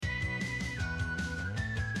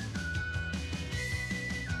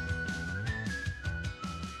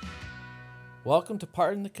Welcome to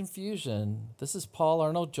Pardon the Confusion. This is Paul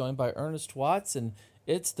Arnold, joined by Ernest Watts, and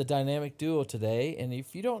it's the dynamic duo today. And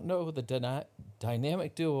if you don't know who the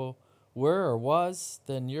dynamic duo were or was,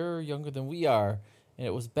 then you're younger than we are. And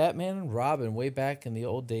it was Batman and Robin way back in the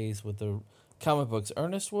old days with the comic books.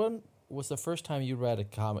 Ernest, when was the first time you read a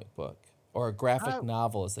comic book or a I graphic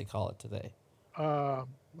novel, as they call it today? uh,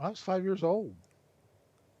 I was 5 years old.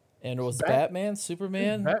 And it It's was Bat. Batman,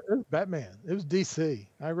 Superman. It was Batman. It was DC.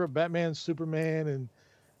 I read Batman, Superman,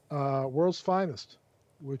 and World's Finest,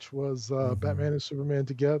 which was Mm-hmm. Batman and Superman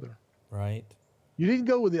together. Right. You didn't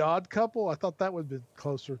go with the Odd Couple. I thought that would be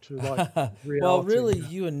closer to like Well, reality. really,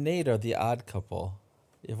 you and Nate are the odd couple.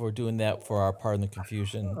 If we're doing that for our Pardon the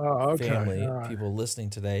Confusion Oh, okay, all family, right. people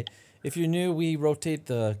listening today. If you're new, we rotate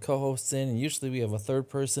the co hosts in, and usually we have a third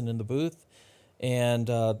person in the booth. And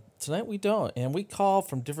tonight we don't. And we call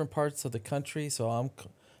from different parts of the country. So I'm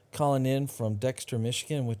calling in from Dexter,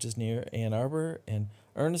 Michigan, which is near Ann Arbor, and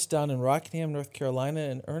Ernest down in Rockingham, North Carolina.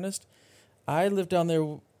 And Ernest, I lived down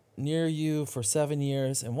there near you for 7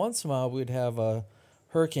 years, and once in a while we'd have a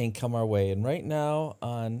hurricane come our way. And right now,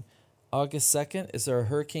 on August 2nd, is there a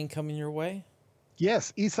hurricane coming your way?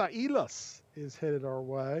 Yes, Isailas is headed our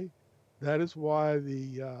way. That is why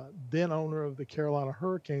the then owner of the Carolina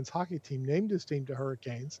Hurricanes hockey team named his team to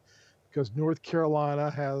Hurricanes, because North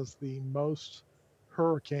Carolina has the most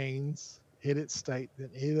hurricanes hit its state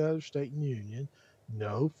than any other state in the union.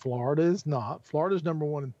 No, Florida is not. Florida's number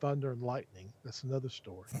one in thunder and lightning. That's another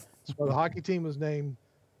story. That's why the hockey team was named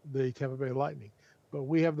the Tampa Bay Lightning. But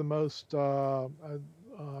we have the most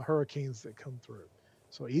hurricanes that come through.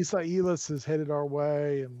 So Isailas is headed our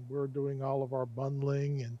way, and we're doing all of our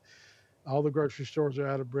bundling, and all the grocery stores are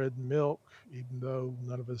out of bread and milk, even though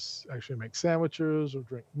none of us actually make sandwiches or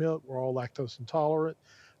drink milk. We're all lactose intolerant,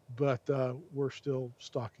 but we're still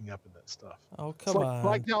stocking up in that stuff. Oh, It's come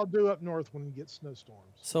like on. y'all do up north when you get snowstorms.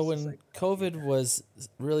 So, It's the when same thing COVID here. was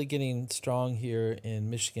really getting strong here in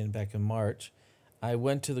Michigan back in March, I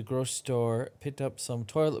went to the grocery store, picked up some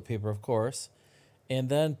toilet paper, of course, and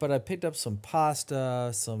then, but I picked up some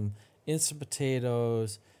pasta, some instant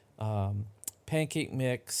potatoes, um, pancake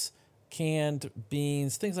mix, canned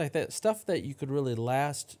beans, things like that. Stuff that you could really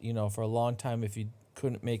last, for a long time if you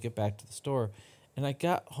couldn't make it back to the store. And I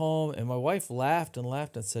got home, and my wife laughed and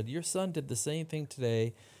laughed and said, "Your son did the same thing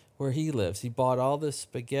today where he lives. He bought all this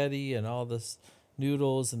spaghetti and all this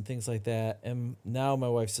noodles and things like that. And now my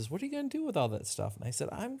wife says, "What are you going to do with all that stuff?" And I said,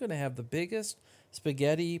 "I'm going to have the biggest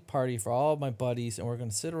spaghetti party for all of my buddies, and we're going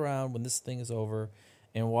to sit around when this thing is over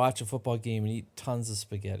and watch a football game and eat tons of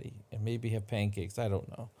spaghetti and maybe have pancakes." I don't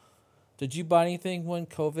know. Did you buy anything when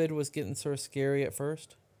COVID was getting sort of scary at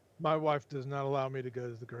first? My wife does not allow me to go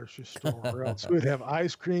to the grocery store, or else we'd have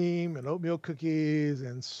ice cream and oatmeal cookies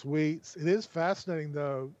and sweets. It is fascinating,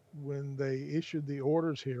 though, when they issued the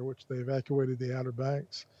orders here, which they evacuated the Outer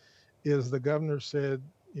Banks, is the governor said,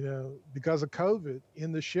 because of COVID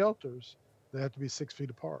in the shelters, they have to be 6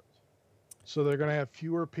 feet apart. So they're going to have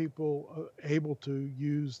fewer people able to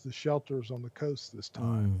use the shelters on the coast this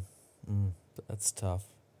time. Mm, mm, that's tough.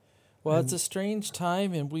 Well, it's And a strange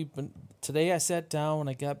time, and today I sat down when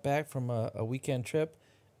I got back from a weekend trip,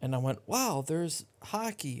 and I went, "Wow, there's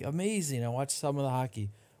hockey, amazing!" I watched some of the hockey.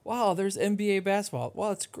 Wow, there's NBA basketball. Wow,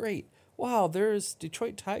 it's great. Wow, there's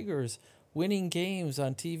Detroit Tigers winning games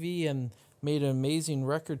on TV and made an amazing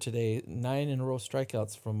record today, 9 in a row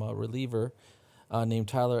strikeouts from a reliever named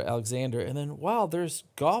Tyler Alexander, and then wow, there's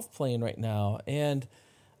golf playing right now, and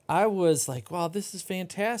I was like, wow, this is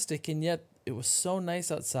fantastic. And yet it was so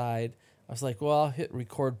nice outside. I was like, well, I'll hit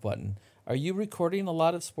record button. Are you recording a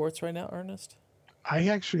lot of sports right now, Ernest? I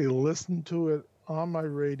actually listen to it on my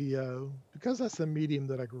radio because that's the medium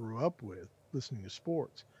that I grew up with, listening to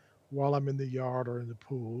sports while I'm in the yard or in the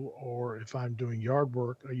pool, or if I'm doing yard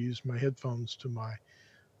work, I use my headphones to my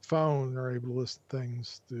phone and are able to listen to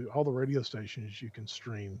things through all the radio stations you can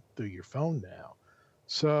stream through your phone now.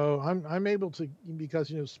 So I'm able to,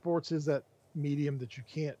 because sports is that medium that you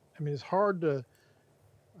can't. I mean, it's hard to,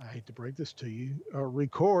 I hate to break this to you,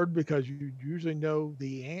 record because you usually know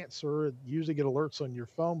the answer. You usually get alerts on your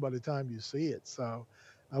phone by the time you see it. So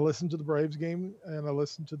I listened to the Braves game and I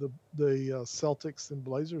listened to the Celtics and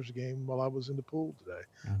Blazers game while I was in the pool today,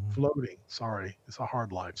 Mm-hmm. floating. Sorry, it's a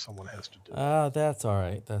hard life. Someone has to do it. Ah, that's all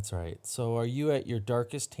right. That's all right. So, are you at your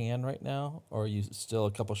darkest tan right now, or are you still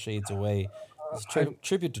a couple shades away? There's a I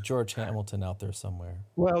tribute to George Hamilton out there somewhere.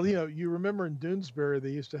 Well, you remember in Doonesbury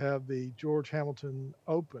they used to have the George Hamilton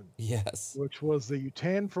Open, Yes. which was that you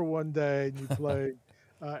tan for one day and you play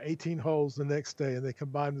 18 holes the next day, and they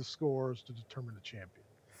combine the scores to determine the champion.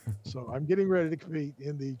 So I'm getting ready to compete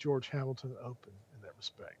in the George Hamilton Open in that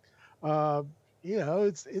respect. Uh,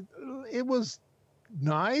 it was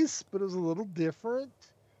nice, but it was a little different.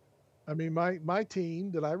 I mean, my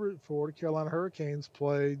team that I root for, the Carolina Hurricanes,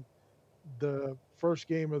 played the first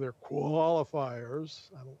game of their qualifiers.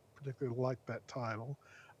 I don't particularly like that title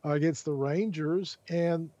against the Rangers.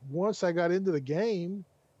 And once I got into the game,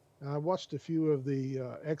 and I watched a few of the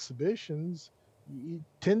exhibitions. You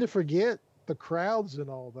tend to forget the crowds and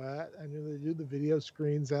all that. I mean, they do the video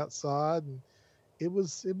screens outside, and it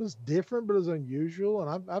was different, but it was unusual.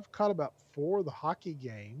 And I've caught about four of the hockey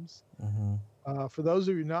games. Mm-hmm. For those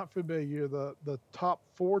of you not familiar, the top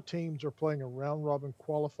four teams are playing a round robin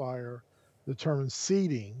qualifier, determines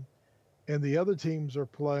seeding, and the other teams are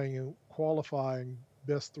playing in qualifying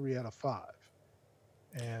best 3 out of 5.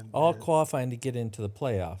 All And qualifying to get into the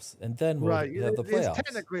playoffs, and then we'll right. have the It's playoffs.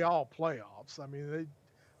 technically all playoffs. I mean,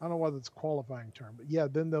 I don't know whether it's a qualifying term, but yeah,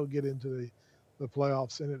 then they'll get into the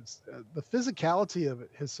playoffs, and it's the physicality of it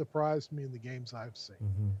has surprised me in the games I've seen.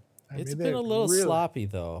 Hmm. I It's mean, been they've a little really sloppy,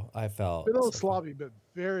 though, I been a felt little so far. sloppy, but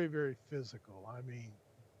very, very physical. I mean,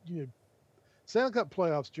 you know, Stanley Cup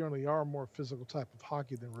playoffs generally are a more physical type of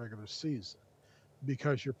hockey than regular season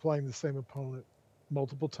because you're playing the same opponent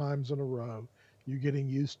multiple times in a row. You're getting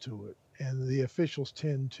used to it, and the officials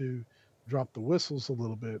tend to drop the whistles a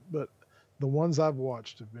little bit. But the ones I've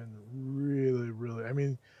watched have been really, really. I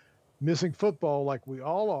mean, missing football like we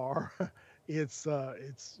all are. It's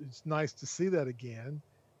nice to see that again.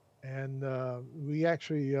 And we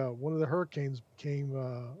actually one of the Hurricanes became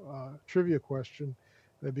trivia question.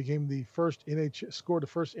 That became the first NHL scored the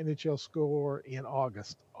first NHL score in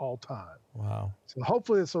August all time. Wow. So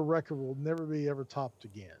hopefully it's a record will never be ever topped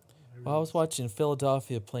again. Well, I was watching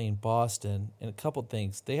Philadelphia playing Boston, and a couple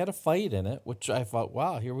things. They had a fight in it, which I thought,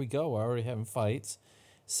 wow, here we go. We're already having fights.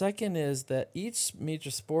 Second is that each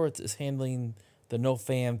major sports is handling the no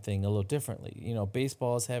fan thing a little differently. You know,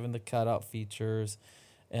 baseball is having the cutout features.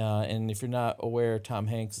 And if you're not aware, Tom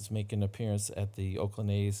Hanks is making an appearance at the Oakland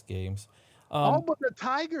A's games. Oh, Um, but the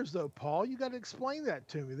Tigers though, Paul, you got to explain that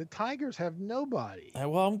to me. The Tigers have nobody.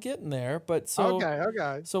 well, I'm getting there, but Okay,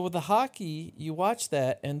 okay. so with the hockey, you watch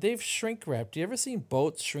that, and they've shrink wrapped. You ever seen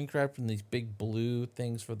boats shrink wrapped in these big blue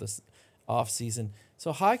things for the off season?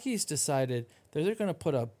 So hockey's decided that they're going to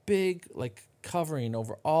put a big like covering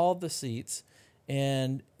over all the seats,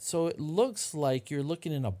 and so it looks like you're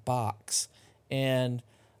looking in a box, and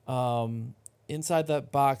um, inside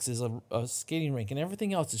that box is a skating rink, and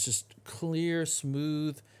everything else is just clear,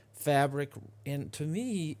 smooth fabric. And to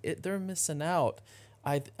me, they're missing out.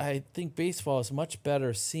 I think baseball is much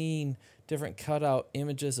better seeing different cutout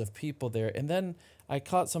images of people there. And then I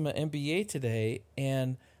caught some of NBA today,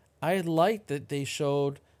 and I liked that they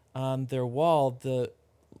showed on their wall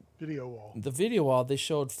Video wall. the video wall. They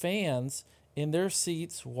showed fans in their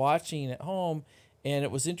seats watching at home, and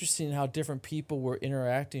it was interesting how different people were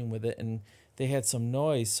interacting with it, and they had some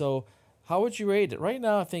noise. So how would you rate it right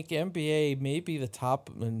now? I think NBA may be the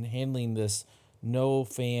top in handling this no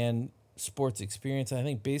fan sports experience. I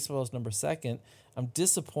think baseball is number second. I'm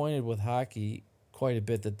disappointed with hockey quite a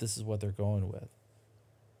bit that this is what they're going with.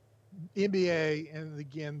 NBA, and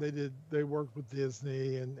again they worked with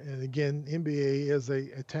Disney, and again NBA is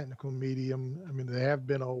a technical medium. I mean, they have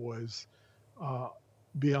been always uh,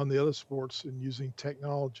 beyond the other sports in using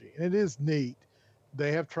technology, and it is neat.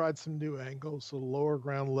 They have tried some new angles, so lower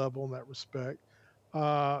ground level in that respect.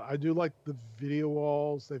 I do like the video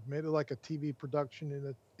walls. They've made it like a TV production,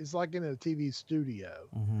 and it's like in a TV studio.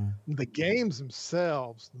 Mm-hmm. The games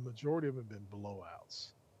themselves, the majority of them have been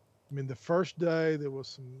blowouts. I mean, the first day there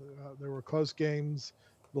were close games.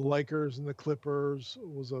 The Lakers and the Clippers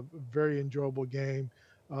was a very enjoyable game.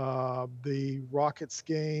 The Rockets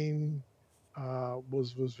game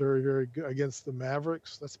was very very good against the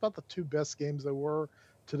Mavericks. That's about the two best games there were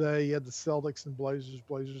today. You had the Celtics and Blazers.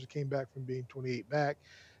 Blazers came back from being 28 back,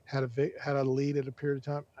 had a lead at a period of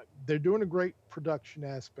time. They're doing a great production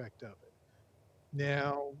aspect of it.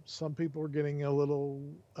 Now, some people are getting a little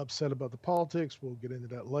upset about the politics. We'll get into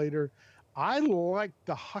that later. I like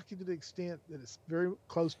the hockey to the extent that it's very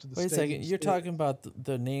close to the Wait a stadium second. You're series. talking about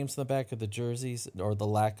the names on the back of the jerseys or the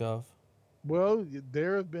lack of? Well,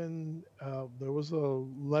 there was a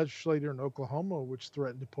legislator in Oklahoma which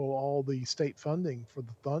threatened to pull all the state funding for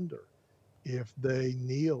the Thunder if they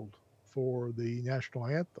kneeled for the national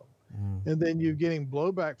anthem. Mm. And then you're getting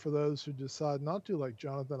blowback for those who decide not to, like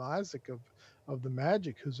Jonathan Isaac of the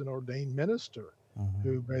Magic, who's an ordained minister, Mm-hmm.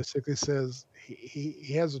 who basically says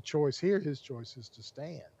he has a choice here. His choice is to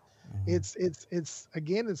stand. Mm-hmm. It's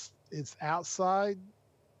again it's outside.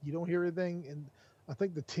 You don't hear anything, and I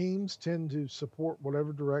think the teams tend to support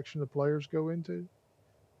whatever direction the players go into.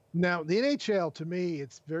 Now, the NHL to me,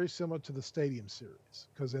 it's very similar to the Stadium Series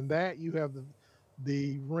because in that you have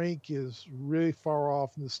the rink is really far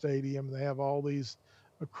off in the stadium. They have all these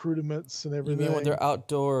accoutrements and You mean when everything. they're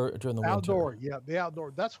outdoor during the winter? Outdoor, yeah, the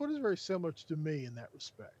outdoor. That's what is very similar to me in that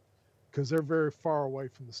respect because they're very far away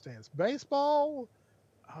from the stands. Baseball,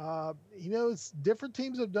 it's different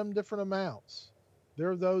teams have done different amounts. There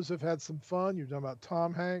are those who've had some fun. You're talking about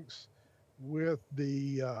Tom Hanks with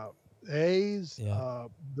the A's. Yeah.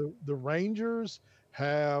 The Rangers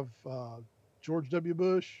have George W.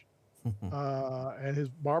 Bush and his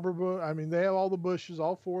Barbara Bush. I mean, they have all the Bushes,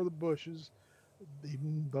 all four of the Bushes.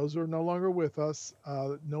 Even those are no longer with us.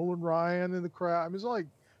 Nolan Ryan in the crowd. I mean, it's like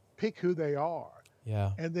pick who they are.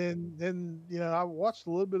 Yeah. And then I watched a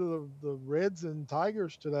little bit of the Reds and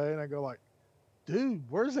Tigers today, and I go like, dude,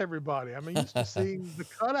 where's everybody? I'm used to seeing the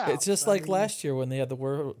It's cutouts. just I like mean, last year when they had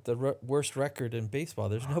the worst record in baseball.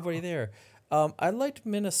 There's nobody there. I liked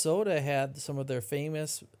Minnesota had some of their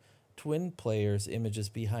famous Twin players images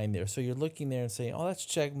behind there. So you're looking there and saying, "Oh, that's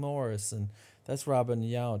Chad Morris and that's Robin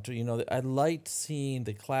Yount." I liked seeing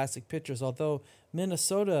the classic pictures. Although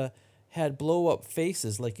Minnesota had blow up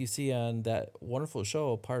faces like you see on that wonderful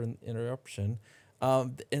show, Pardon Interruption,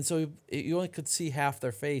 and so you only could see half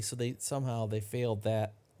their face. So they failed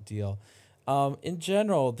that deal. In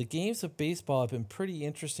general, the games of baseball have been pretty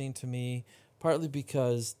interesting to me, partly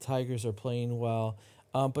because Tigers are playing well.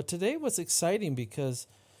 But today was exciting because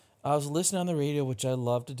I was listening on the radio, which I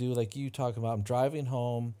love to do, like you talking about. I'm driving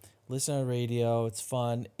home, listening on the radio. It's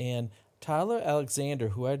fun. And Tyler Alexander,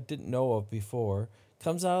 who I didn't know of before,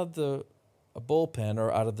 comes out of the a bullpen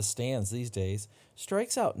or out of the stands these days,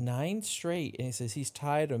 strikes out 9 straight, and he says he's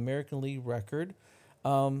tied an American League record.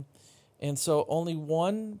 Um, and so only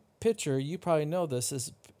one pitcher, you probably know this,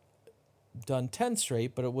 has done 10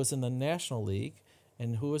 straight, but it was in the National League.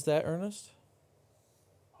 And who was that, Ernest?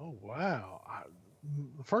 oh wow.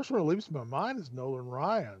 The first one that leaps in my mind is Nolan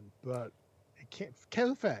Ryan, but it can't.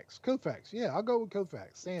 Koufax. Yeah, I'll go with Koufax.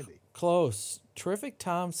 Sandy. Close. Terrific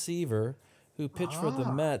Tom Seaver, who pitched for the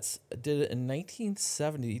Ah, Mets, did it in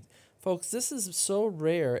 1970. Folks, this is so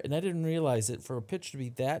rare, and I didn't realize it for a pitcher to be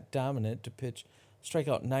that dominant to strike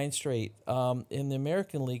out 9 straight. In the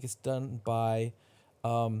American League, it's done by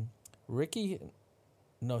Ricky.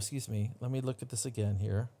 No, excuse me. Let me look at this again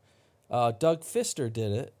here. Doug Fister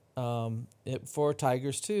did it, for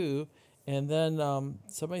Tigers too, and then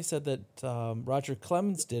somebody said that Roger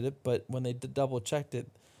Clemens did it, but when they double checked it,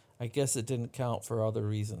 I guess it didn't count for other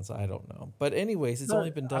reasons. I don't know. But anyways, it's no,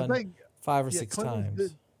 only been I done think 5 or 6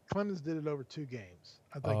 times. Clemens did it over 2 games.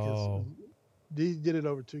 I think Oh, he did it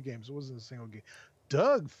over 2 games. It wasn't a single game.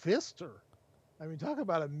 Doug Fister. I mean, talk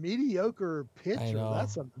about a mediocre I pitcher. know.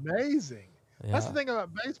 That's amazing. That's the Yeah. thing about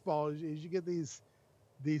baseball is you get these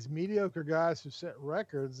mediocre guys who set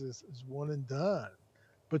records is one and done.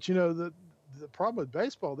 But the problem with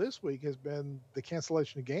baseball this week has been the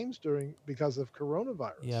cancellation of games during because of Yeah.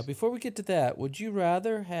 coronavirus. Before we get to that, would you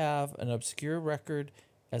rather have an obscure record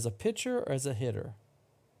as a pitcher or as a hitter?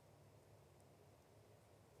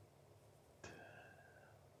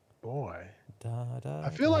 Boy, Da I da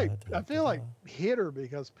feel like da da I da feel da. like hitter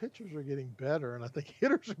because pitchers are getting better and I think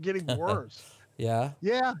hitters are getting worse. Yeah.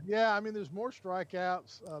 Yeah. I mean, there's more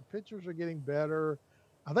strikeouts. Pitchers are getting better.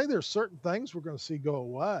 I think there's certain things we're going to see go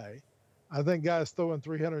away. I think guys throwing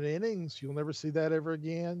 300 innings, you'll never see that ever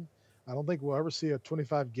again. I don't think we'll ever see a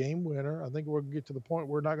 25 game winner. I think we'll get to the point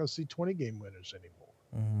where we're not going to see 20 game winners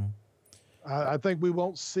anymore. Mm-hmm. I think we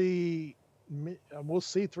won't see. We'll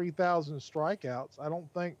see 3,000 strikeouts.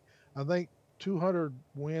 I think 200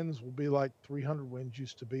 wins will be like 300 wins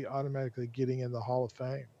used to be, automatically getting in the Hall of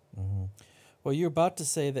Fame. Mm-hmm. Well, you're about to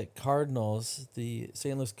say that Cardinals, the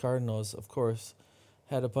St. Louis Cardinals, of course,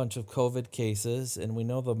 had a bunch of COVID cases, and we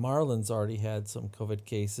know the Marlins already had some COVID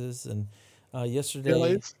cases, and yesterday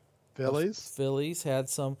Phillies, the Phillies. Phillies had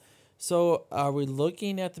some. So, are we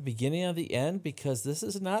looking at the beginning of the end? Because this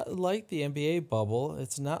is not like the NBA bubble.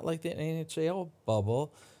 It's not like the NHL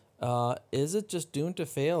bubble. Is it just doomed to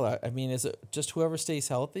fail? I mean, is it just whoever stays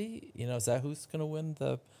healthy? Is that who's going to win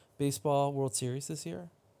the baseball World Series this year?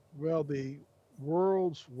 Well, the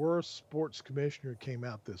world's worst sports commissioner came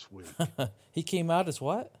out this week. He came out as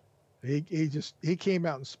what? He came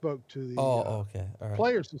out and spoke to the Oh, okay. All right.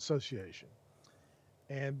 Players Association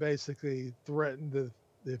and basically threatened that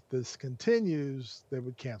if this continues, they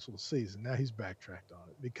would cancel the season. Now he's backtracked on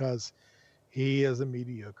it because he is a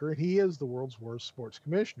mediocre and he is the world's worst sports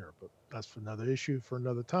commissioner. But that's for another issue for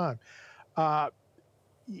another time. Uh,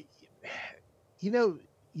 y- you know,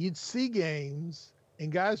 you'd see games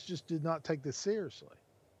and guys just did not take this seriously.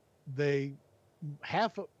 They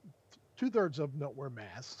half 2/3 of them don't wear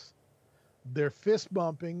masks. They're fist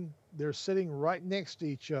bumping. They're sitting right next to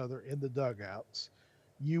each other in the dugouts.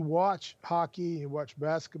 You watch hockey, you watch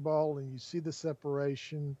basketball, and you see the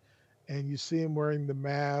separation, and you see them wearing the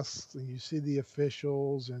masks, and you see the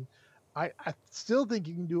officials. And I still think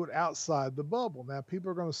you can do it outside the bubble. Now, people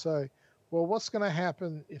are going to say, well, what's going to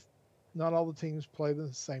happen if not all the teams play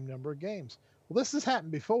the same number of games? Well, this has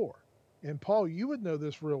happened before. And Paul, you would know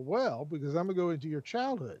this real well because I'm going to go into your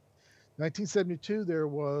childhood. 1972, there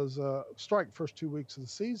was a strike first 2 weeks of the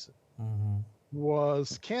season Mm-hmm.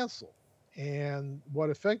 was canceled. And what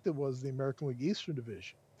affected was the American League Eastern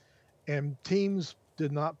Division. And teams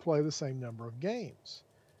did not play the same number of games.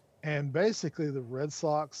 And basically, the Red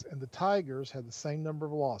Sox and the Tigers had the same number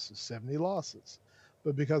of losses, 70 losses.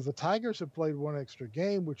 But because the Tigers had played one extra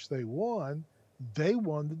game, which they won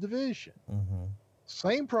the division. Mm-hmm.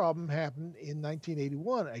 Same problem happened in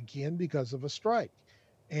 1981, again because of a strike.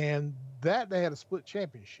 And that they had a split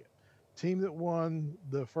championship. Team that won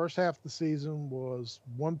the first half of the season was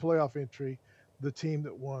one playoff entry. The team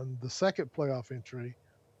that won the second playoff entry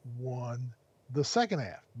won the second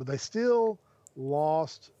half. But they still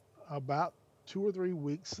lost about 2 or 3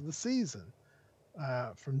 weeks of the season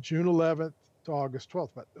from June 11th to August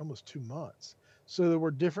 12th, about almost 2 months. So there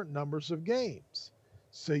were different numbers of games.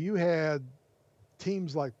 So you had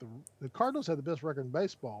teams like the Cardinals had the best record in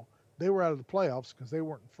baseball. They were out of the playoffs because they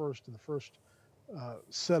weren't first in the first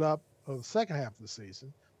setup of the second half of the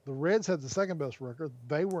season. The Reds had the second best record.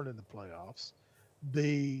 They weren't in the playoffs.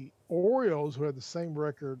 The Orioles, who had the same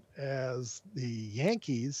record as the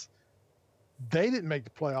Yankees, they didn't make the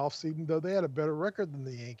playoffs, even though they had a better record than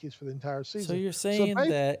the Yankees for the entire season. So you're saying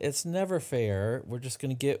that it's never fair. We're just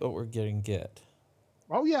going to get what we're getting.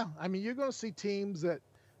 Oh, yeah. I mean, you're going to see teams that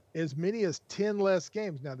as many as 10 less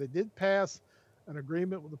games. Now, they did pass an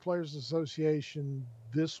agreement with the Players Association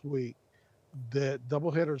this week that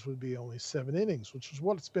doubleheaders would be only 7 innings, which is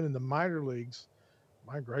what it's been in the minor leagues.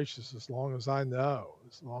 My gracious, as long as I know,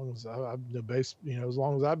 as long as as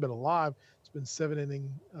long as I've been alive, it's been 7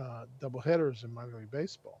 inning doubleheaders in minor league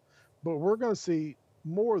baseball. But we're going to see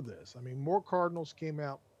more of this. I mean, more Cardinals came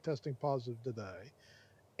out testing positive today.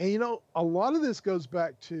 And, a lot of this goes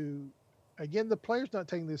back to, again, the players not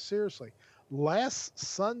taking this seriously. Last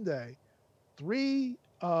Sunday, 3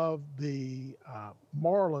 of the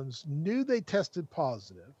Marlins knew they tested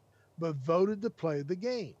positive, but voted to play the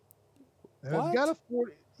game. And What? I've got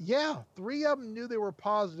 3 of them knew they were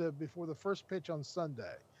positive before the first pitch on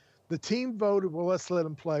Sunday. The team voted, well, let's let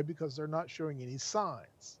them play because they're not showing any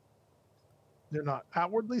signs. They're not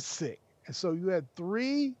outwardly sick. And so you had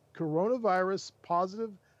 3 coronavirus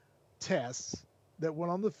positive tests that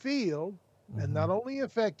went on the field and not only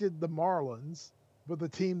affected the Marlins, but the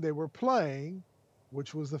team they were playing,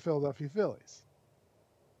 which was the Philadelphia Phillies.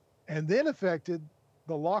 And then affected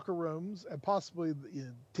the locker rooms, and possibly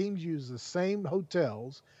teams use the same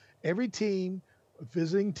hotels. Every team,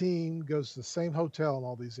 visiting team, goes to the same hotel in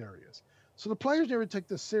all these areas. So the players never took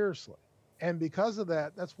this seriously. And because of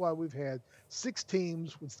that, that's why we've had 6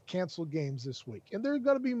 teams with canceled games this week. And there are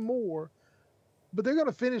going to be more, but they're going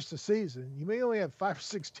to finish the season. You may only have 5 or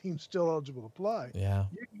 6 teams still eligible to play. Yeah.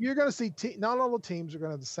 You're going to see not all the teams are going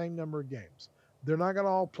to have the same number of games. They're not going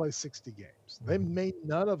to all play 60 games. They may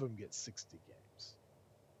none of them get 60 games,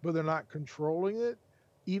 but they're not controlling it.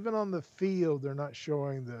 Even on the field, they're not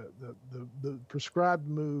showing the prescribed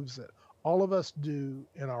moves that all of us do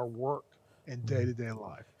in our work and day-to-day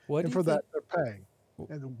life. And for that, they're paying.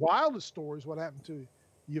 And the wildest story is what happened to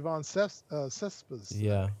Yvonne Cespedes.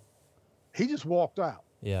 Yeah. He just walked out.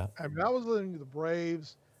 Yeah. I mean, I was listening to the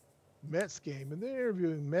Braves Mets game, and they're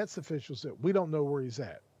interviewing Mets officials that we don't know where he's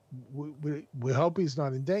at. We hope he's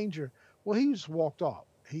not in danger. Well, he just walked off.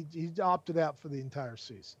 He opted out for the entire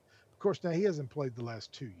season. Of course, now he hasn't played the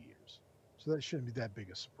last 2 years, so that shouldn't be that big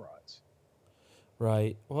a surprise.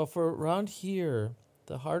 Right. Well, for around here,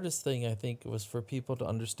 the hardest thing I think was for people to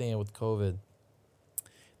understand with COVID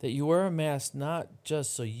that you wear a mask not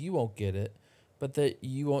just so you won't get it, but that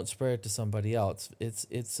you won't spread it to somebody else.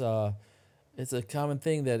 It's a common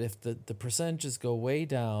thing that if the percentages go way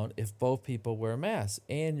down, if both people wear masks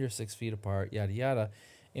and you're 6 feet apart, yada yada.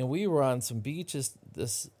 And we were on some beaches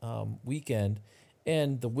this weekend,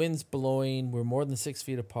 and the wind's blowing. We're more than 6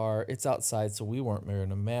 feet apart. It's outside, so we weren't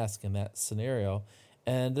wearing a mask in that scenario.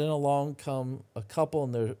 And then along come a couple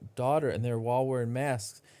and their daughter, and they're all wearing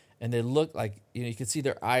masks, and they look like, you could see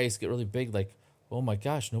their eyes get really big, like, oh my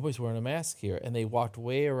gosh, nobody's wearing a mask here. And they walked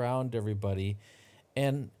way around everybody.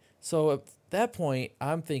 And so at that point,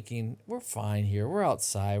 I'm thinking, we're fine here. We're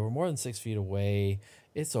outside. We're more than 6 feet away.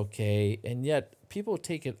 It's okay. And yet people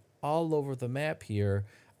take it all over the map here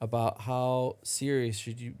about how serious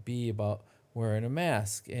should you be about wearing a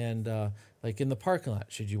mask, and like in the parking lot,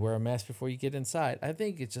 should you wear a mask before you get inside? I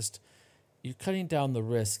think it's just you're cutting down the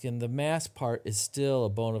risk, and the mask part is still a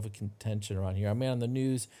bone of a contention around here. I mean, on the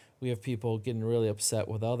news, we have people getting really upset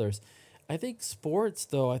with others. I think sports,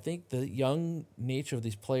 though, I think the young nature of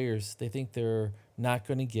these players, they think they're not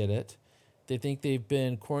going to get it. They think they've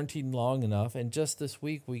been quarantined long enough. And just this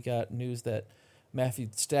week, we got news that Matthew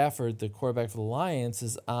Stafford, the quarterback for the Lions,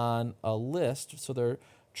 is on a list. So they're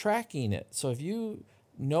tracking it. So if you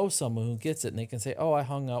know someone who gets it and they can say, oh, I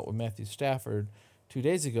hung out with Matthew Stafford 2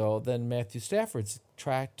 days ago, then Matthew Stafford's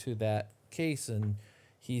tracked to that case and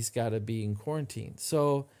he's got to be in quarantine.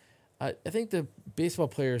 So I think the baseball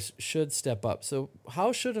players should step up. So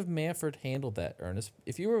how should have Manfred handled that, Ernest?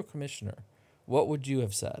 If you were a commissioner, what would you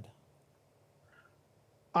have said?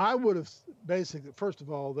 I would have basically, first of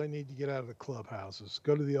all, they need to get out of the clubhouses,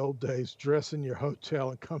 go to the old days, dress in your hotel,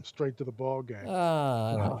 and come straight to the ball game. I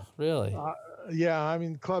don't Uh, know. Really? uh, yeah, I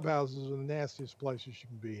mean, clubhouses are the nastiest places you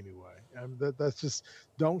can be anyway. That's just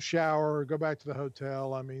don't shower, go back to the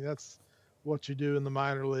hotel. I mean, that's what you do in the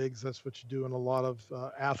minor leagues. That's what you do in a lot of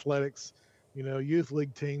athletics. Youth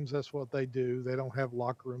league teams, that's what they do. They don't have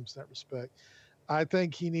locker rooms in that respect. I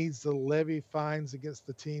think he needs to levy fines against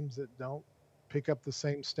the teams that don't pick up the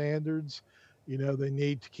same standards. They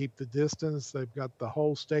need to keep the distance. They've got the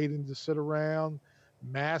whole stadium to sit around,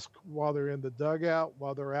 mask while they're in the dugout,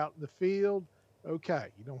 while they're out in the field. Okay,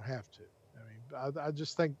 you don't have to. I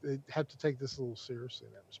just think they have to take this a little seriously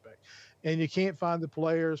in that respect. And you can't find the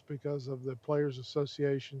players because of the Players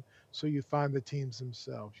Association, so you find the teams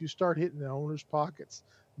themselves. You start hitting the owners' pockets,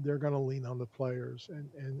 they're going to lean on the players.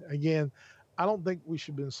 And again, I don't think we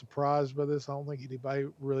should have been surprised by this. I don't think anybody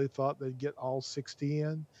really thought they'd get all 60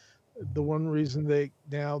 in. The one reason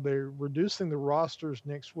they're reducing the rosters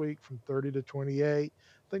next week from 30 to 28.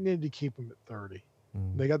 They need to keep them at 30.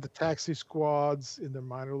 Mm. They got the taxi squads in their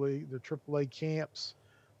minor league, their AAA camps.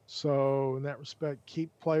 So in that respect, keep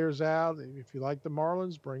players out. If you like the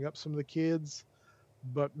Marlins, bring up some of the kids,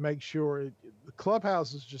 but make sure the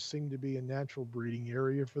clubhouses just seem to be a natural breeding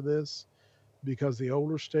area for this because the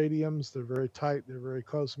older stadiums, they're very tight, they're very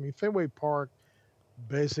close. I mean, Fenway Park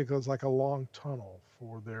basically is like a long tunnel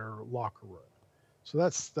for their locker room. So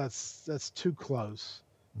that's too close.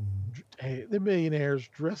 Mm. Hey, the millionaires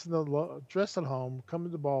dress at home, come to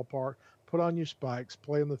the ballpark, put on your spikes,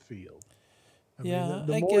 play in the field. I mean, Yeah,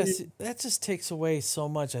 the I more guess you that just takes away so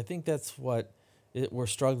much. I think that's what we're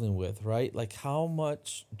struggling with, right? Like, how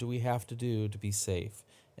much do we have to do to be safe?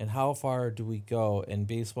 And how far do we go? And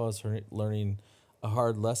baseball is learning a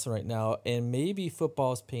hard lesson right now. And maybe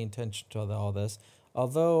football is paying attention to all this.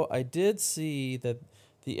 Although I did see that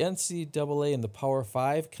the NCAA and the Power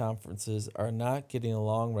Five conferences are not getting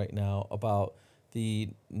along right now about the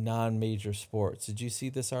non major sports. Did you see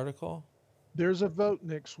this article? there's a vote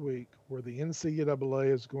next week where the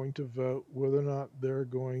NCAA is going to vote whether or not they're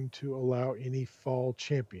going to allow any fall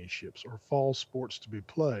championships or fall sports to be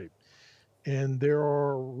played. And there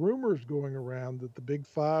are rumors going around that the Big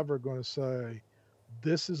Five are going to say,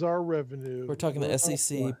 "This is our revenue. We're talking the We're going to play."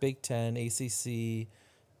 SEC, Big Ten, ACC,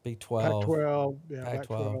 Big 12, Pac-12, yeah, Pac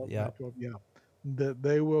 12. Pac-12, Yeah. Pac-12, yeah. That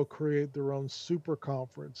they will create their own super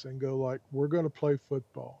conference and go like, we're going to play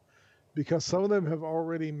football, because some of them have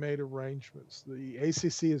already made arrangements. The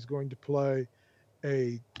ACC is going to play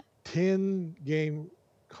a 10-game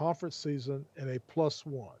conference season and a plus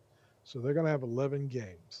one, so they're going to have 11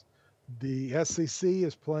 games. The SEC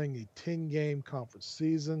is playing a 10-game conference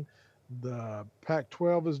season. The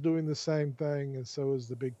Pac-12 is doing the same thing, and so is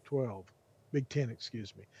the Big 12. Big 10,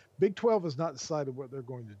 excuse me. Big 12 has not decided what they're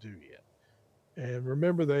going to do yet. And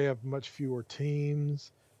remember, they have much fewer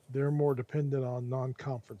teams. They're more dependent on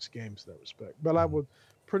non-conference games in that respect. But I Mhm. would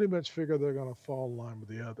pretty much figure they're going to fall in line with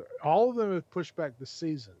the other. All of them have pushed back the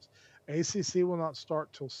seasons. ACC will not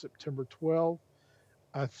start till September 12th.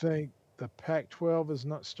 I think the Pac-12 is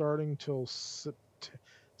not starting till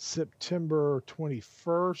September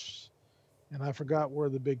 21st. And I forgot where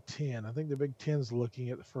the Big Ten. I think the Big Ten's looking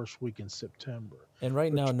at the first week in September. And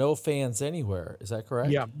right But now, no fans anywhere. Is that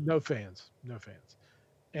correct? yeah, no fans, no fans.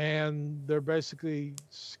 And they're basically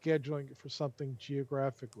scheduling it for something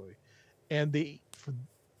geographically. And the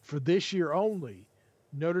for this year only,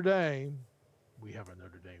 Notre Dame, we have a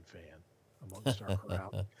Notre Dame fan amongst our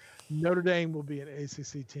crowd. Notre Dame will be an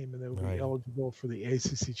ACC team, and they will be Right. eligible for the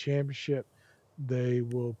ACC championship. They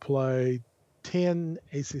will play 10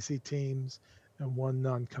 ACC teams and one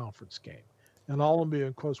non-conference game, and all of them be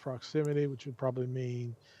in close proximity, which would probably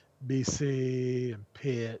mean BC and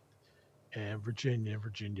Pitt and Virginia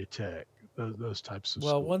Tech. those types of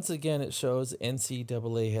Well, schools. once again, it shows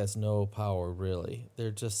NCAA has no power, really.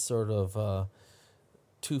 They're just sort of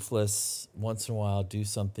toothless, once in a while, do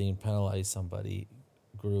something, penalize somebody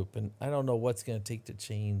group. And I don't know what's going to take to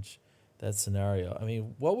change that scenario. I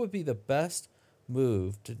mean, what would be the best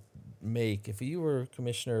move to make if you were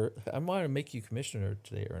commissioner? I want to make you commissioner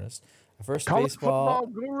today, Ernest. First College baseball.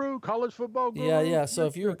 football guru, college football Yeah, guru. yeah. So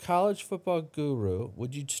if you're a college football guru,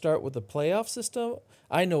 would you start with a playoff system?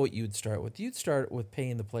 I know what you'd start with. You'd start with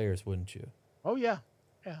paying the players, wouldn't you? Oh yeah,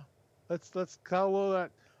 yeah. Let's call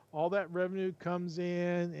all that revenue comes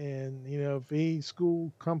in, and if any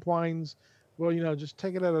school complains, well, just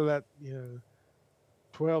take it out of that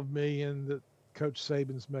 12 million that Coach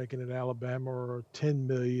Saban's making at Alabama, or 10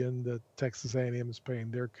 million that Texas A&M is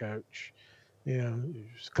paying their coach.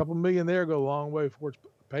 Just a couple million there go a long way for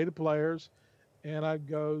pay the players, and I'd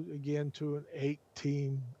go again to an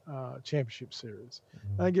 8-team championship series.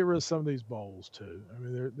 Mm-hmm. And I get rid of some of these bowls too. I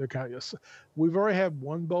mean, they're kind of. We've already had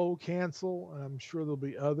one bowl cancel, and I'm sure there'll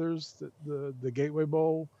be others. That the Gateway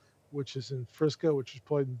Bowl, which is in Frisco, which is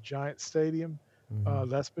played in Giant Stadium,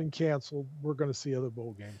 that's been canceled. We're going to see other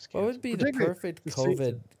bowl games canceled. What would be the perfect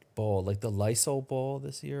COVID bowl, like the Lysol Bowl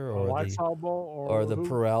this year, or the Lysol Bowl, or the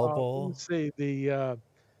Perel Bowl? Let's see, the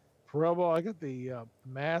Perel Bowl. I got the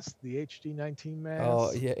mask, the HD19 mask.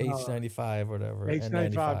 Oh yeah, H95, whatever.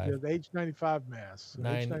 H95, yeah, the H95 mask.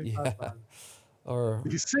 Yeah. Or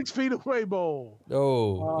the 6 feet away bowl.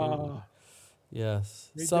 Oh,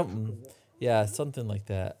 yes, something. Difficult. Yeah, something like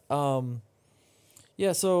that.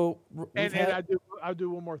 Yeah. So and I do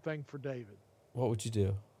one more thing for David. What would you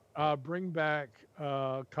do? Bring back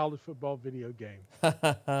college football video game.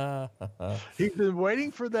 He's been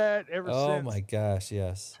waiting for that ever since. Oh my gosh,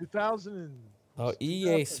 yes. 2000. Oh,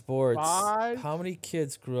 EA Sports. How many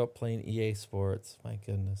kids grew up playing EA Sports? My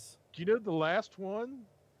goodness. Do you know the last one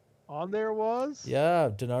on there was? Yeah,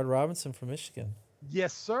 Denard Robinson from Michigan.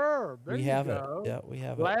 Yes, sir. We have it. Yeah, we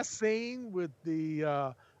have it. Last seen with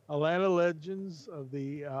the Atlanta Legends of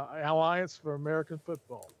the Alliance for American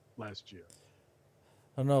Football last year.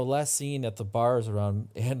 Oh no, last seen at the bars around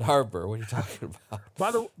Ann Arbor. What are you talking about?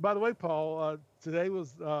 By the way, Paul, Friday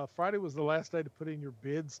was the last day to put in your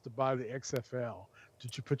bids to buy the XFL.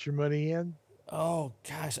 Did you put your money in? Oh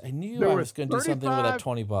gosh, I knew I was going to do something with that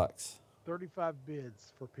 $20. 35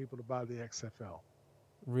 bids for people to buy the XFL.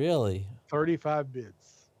 Really? 35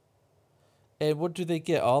 bids. And what do they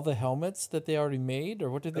get? All the helmets that they already made,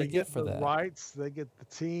 or what did they get for that? Rights. They get the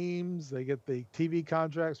teams. They get the TV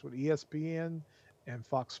contracts with ESPN and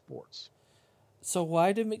Fox Sports. So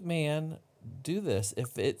why did McMahon do this?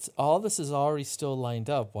 If it's all this is already still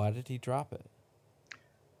lined up, why did he drop it?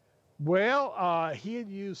 Well, he had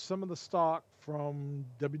used some of the stock from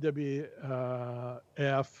WWF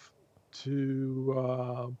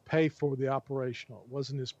to pay for the operational. It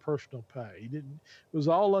wasn't his personal pay. It was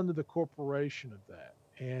all under the corporation of that.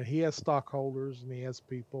 And he has stockholders and he has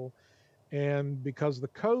people. And because of the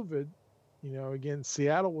COVID, again,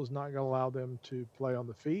 Seattle was not going to allow them to play on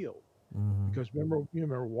the field. Mm-hmm. Because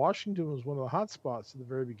remember, Washington was one of the hot spots at the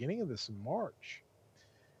very beginning of this in March.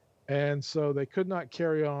 And so they could not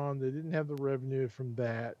carry on. They didn't have the revenue from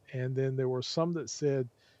that. And then there were some that said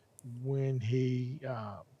when he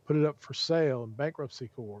put it up for sale in bankruptcy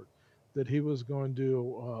court that he was going to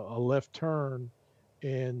do a left turn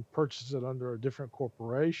and purchase it under a different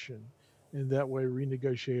corporation, and that way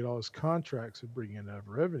renegotiate all his contracts and bring in other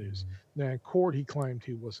revenues. Mm-hmm. Now in court, he claimed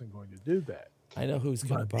he wasn't going to do that. I know who's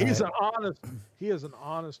going to buy it. He is an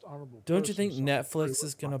honest, honorable. Don't you think Netflix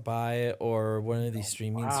is going to buy it, or one of these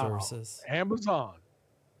streaming services? Amazon.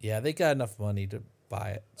 Yeah, they got enough money to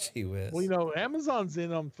buy it. Gee whiz. Well, Amazon's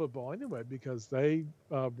in on football anyway because they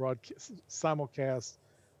simulcast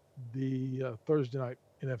the Thursday night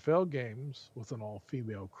NFL games with an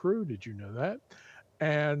all-female crew. Did you know that?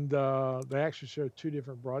 And they actually showed 2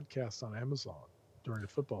 different broadcasts on Amazon during the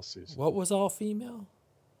football season. What was all-female?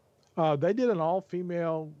 They did an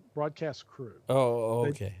all-female broadcast crew. Oh,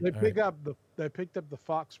 okay. They picked up the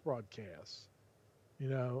Fox broadcast.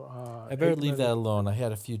 I better leave that alone. I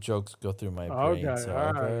had a few jokes go through my brain, so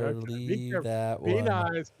I better leave that one. Be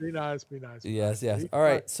nice. Yes. All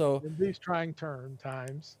right. So in these trying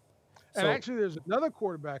times, and actually, there's another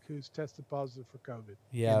quarterback who's tested positive for COVID.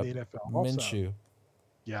 Yeah, in the NFL. Also. Minshew.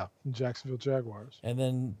 Yeah, in Jacksonville Jaguars. And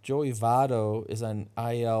then Joey Votto is on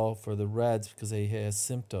IL for the Reds because he has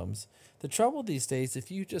symptoms. The trouble these days,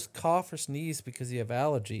 if you just cough or sneeze because you have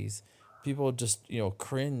allergies, people just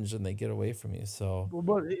cringe and they get away from you. So,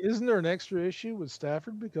 but isn't there an extra issue with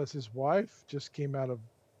Stafford because his wife just came out of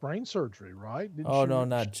brain surgery, right? No,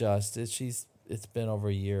 not just. It's been over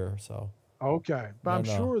a year or so. Okay, but No, I'm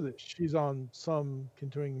no. sure that she's on some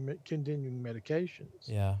continuing medications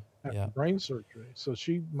Yeah, after yeah. brain surgery, so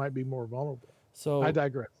she might be more vulnerable. I So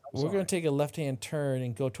digress. I'm we're going sorry. to take a left-hand turn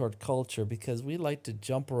and go toward culture because we like to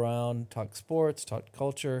jump around, talk sports, talk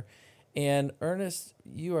culture. And Ernest,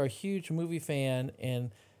 you are a huge movie fan,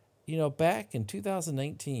 and back in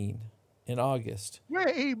 2019 in August,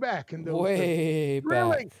 Way back in those way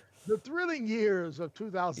back. the thrilling years of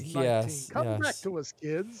 2019. Yes, Come back yes. to us,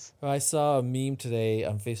 kids. I saw a meme today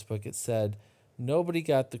on Facebook. It said, "Nobody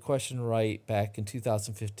got the question right back in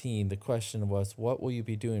 2015. The question was, what will you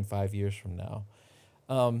be doing 5 years from now?"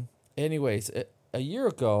 Um, anyways, a year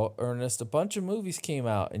ago, Ernest, a bunch of movies came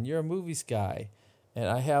out, and you're a movies guy, and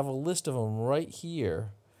I have a list of them right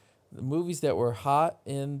here. The movies that were hot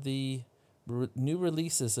in the new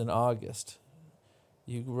releases in August.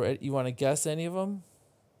 You want to guess any of them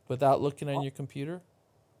without looking on Au- your computer?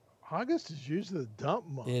 August is usually the dump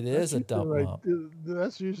month. It is a dump month.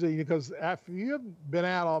 That's usually because after you haven't been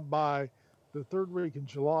out by the third week in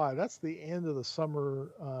July, that's the end of the summer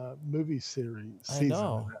movie series I season in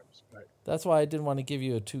know. that respect. That's why I didn't want to give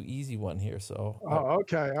you a too easy one here. Oh,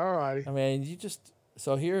 okay, all righty. I mean,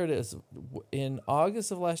 so here it is. In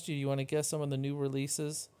August of last year, you want to guess some of the new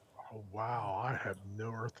releases? Oh, wow, I have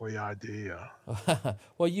no earthly idea.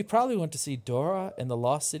 Well, you probably went to see Dora and the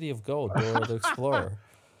Lost City of Gold, Dora the Explorer.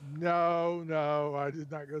 No, no, I did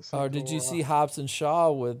not go see Or did you Dora. see Hobbs and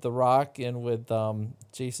Shaw with The Rock and with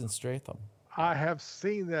Jason Statham? I have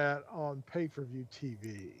seen that on pay-per-view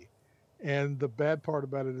TV. And the bad part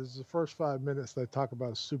about it is the first 5 minutes they talk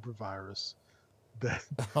about a super virus that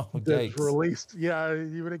Oh, that's yikes. released. Yeah,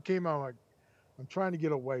 when it came out, I'm like, I'm trying to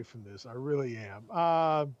get away from this. I really am.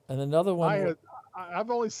 And another I one, had I've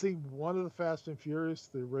only seen one of the Fast and Furious,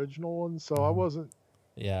 the original one, so mhm, I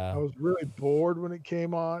yeah. was really bored when it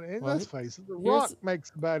came on. And Well, let's face it, The Rock here's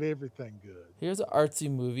makes about everything good. here's an artsy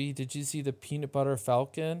movie. Did you see the Peanut Butter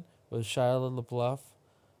Falcon with Shia LaBeouf?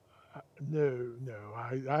 No, no,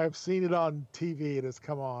 I have seen it on TV. It has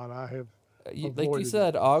come on. I have Like you avoided it.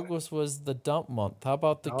 said, August was the dump month. How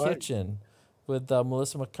about The All right. Kitchen with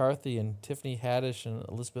Melissa McCarthy and Tiffany Haddish and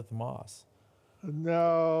Elizabeth Moss?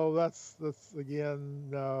 No, that's again.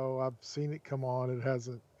 No, I've seen it come on. It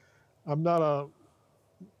hasn't. I'm not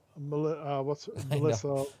what's I know.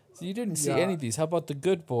 Melissa? So you didn't see Yeah. any of these. How about The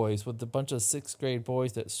Good Boys with a bunch of sixth grade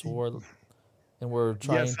boys that swore and were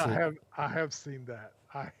Yes, trying to. I have seen that.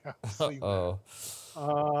 I have Uh seen that.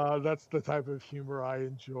 oh. That's the type of humor I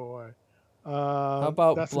enjoy. How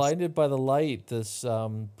about That's Blinded by the Light? This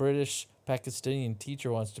British Pakistani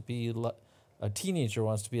teacher wants to be a teenager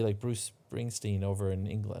wants to be like Bruce Springsteen over in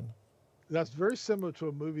England. that's very similar to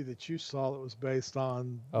a movie that you saw that was based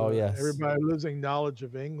on Oh yes, everybody losing knowledge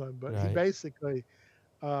of England. But he right. basically,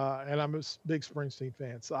 and I'm a big Springsteen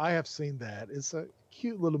fan, so I have seen that. It's a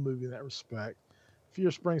cute little movie in that respect. If you're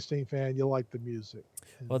a Springsteen fan, you'll like the music.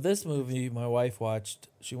 Well, this It's movie my wife watched.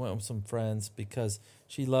 She went with some friends because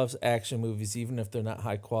she loves action movies, even if they're not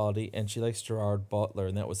high quality, and she likes Gerard Butler,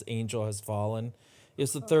 and that was Angel Has Fallen.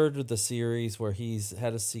 It's the third of the series where he's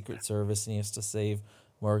head of Secret Service and he has to save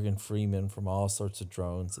Morgan Freeman from all sorts of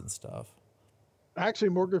drones and stuff. actually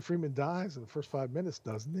Morgan Freeman dies in the first 5 minutes,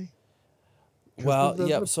 doesn't he? Because Well, doesn't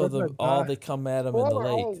yep. the So president all die? they come at him in the Spoiler!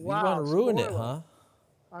 Oh lake. You want wow, to ruin it, spoiler! huh?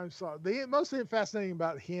 I'm sorry. The most thing fascinating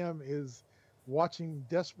about him is watching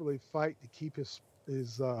desperately fight to keep his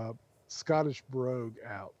Scottish brogue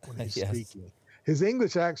out when he's Yes. speaking. His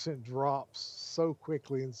English accent drops so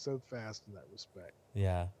quickly and so fast in that respect.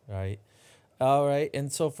 Yeah. Right. All right.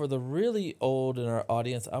 And so for the really old in our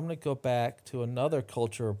audience, I'm going to go back to another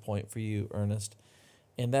cultural point for you, Ernest.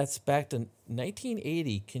 And that's back to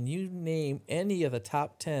 1980. Can you name any of the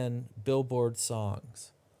top 10 Billboard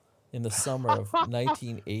songs in the summer of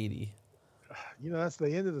 1980? That's the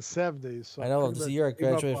end of the 70s, so I I know it pretty was the much year I gave up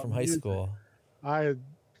graduated from on high music. school. I had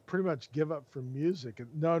pretty much give up from music.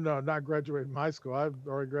 No, no, not graduated from high school. I've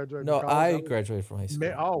already graduated from No, college. I graduated from high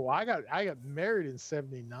school. I got married in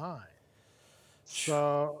 '79.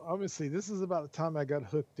 So let me see. This is about the time I got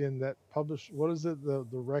hooked in that published. What is it? The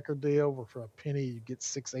record deal where for a penny you get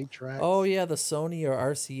 6 8 tracks. Oh, yeah, the Sony or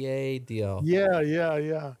RCA deal. Yeah, yeah,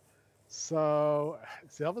 yeah. So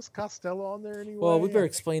is Elvis Costello on there Well, we anyway? better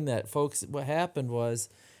explain that, folks. What happened was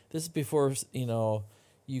this is before,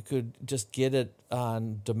 you could just get it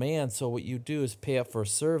on demand. So what you do is pay up for a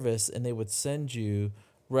service, and they would send you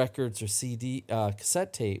records or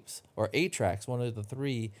cassette tapes or 8 tracks, one of the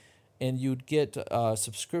three, and you'd get a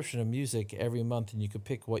subscription of music every month, and you could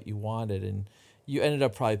pick what you wanted, and you ended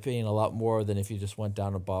up probably paying a lot more than if you just went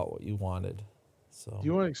down and bought what you wanted. So Do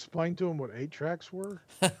you want to explain to them what 8 tracks were?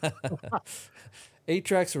 8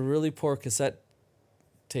 tracks are really poor cassette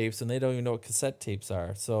tapes, and they don't even know what cassette tapes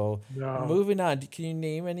are. So No. moving on, can you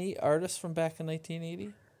name any artists from back in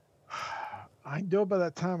 1980? I know by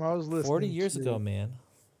that time I was 40 listening years ago, to man.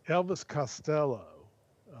 Elvis Costello.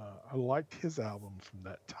 I liked his album from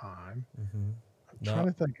that time. Hmm. I'm trying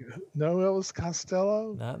No, to think. No Elvis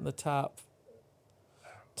Costello? not in the top Oh,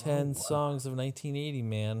 10 wow. songs of 1980,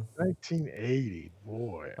 man. 1980.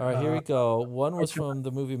 Boy. All right, here we go. One was Okay. from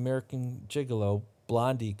the movie American Gigolo,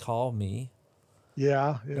 Blondie, Call Me.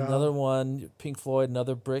 Yeah, yeah. Another one, Pink Floyd,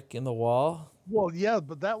 Another Brick in the Wall. Well, yeah,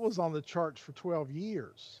 but that was on the charts for 12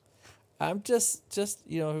 years. I'm just top songs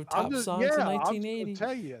in I'm just going to 1980.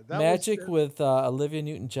 tell you, that was, Magic with Olivia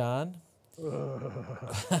Newton-John.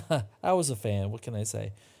 I was a fan. What can I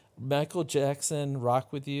say? Michael Jackson,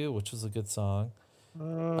 "Rock with You," which was a good song.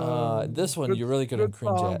 This one good, you're really gonna good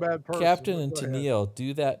cringe song, at. bad person, Captain but and go ahead. Tennille,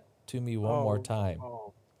 "Do That to Me One More Oh, Time."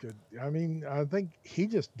 oh, good. I mean, I think he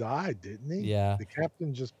just died, didn't he? Yeah, The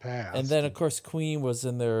captain just and passed. then of course Queen was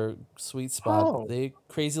in their sweet spot. Oh, They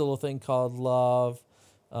Crazy Little Thing Called Love.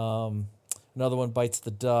 Um, Another one, Bites the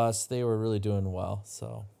Dust. They were really doing well.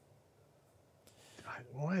 So I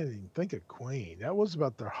didn't even think of Queen. That was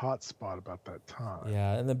about their hot spot about that time.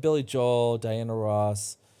 yeah, and then Billy Joel, Diana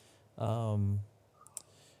Ross. Um,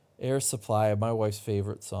 Air Supply, my wife's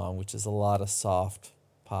favorite song, which is a lot of soft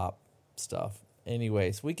pop stuff.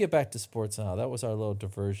 Anyways, we get back to sports now. That was our little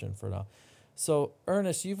diversion for now. So,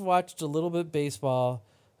 Ernest, you've watched a little bit baseball.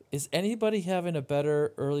 Is anybody having a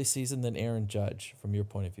better early season than Aaron Judge from your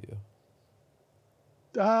point of view?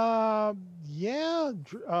 Yeah.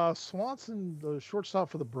 Swanson, the shortstop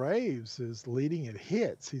for the Braves, is leading in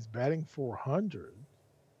hits. He's batting 400.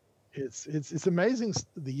 It's amazing.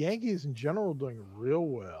 The Yankees in general are doing real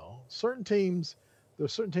well.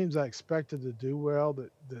 There's certain teams I expected to do well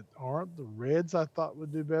that aren't. The Reds I thought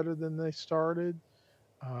would do better than they started.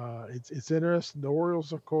 It's interesting. The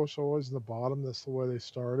Orioles, of course, are always in the bottom. That's the way they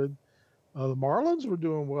started. The Marlins were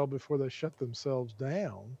doing well before they shut themselves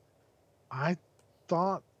down. I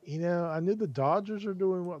thought, I knew the Dodgers are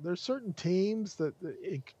doing well. There's certain teams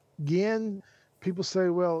again, people say,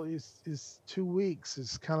 well, it's 2 weeks.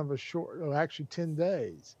 It's kind of a short, actually 10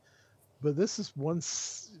 days. But this is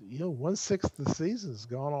 1/6 of the season is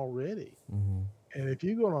gone already. Mm-hmm. And if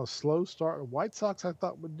you go on a slow start, the White Sox I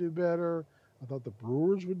thought would do better. I thought the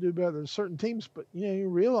Brewers would do better. There's certain teams, but you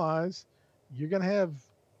realize you're going to have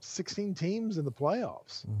 16 teams in the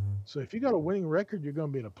playoffs. Mm-hmm. So if you got a winning record, you're going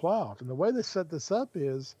to be in a playoff. And the way they set this up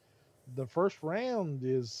is the first round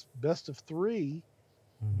is best of 3,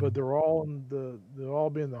 Mm-hmm. but they'll all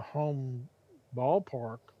be in the home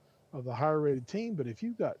ballpark of the higher rated team. But if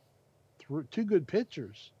you've got two good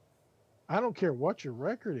pitchers, I don't care what your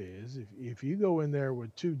record is. If you go in there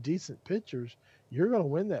with 2 decent pitchers, you're going to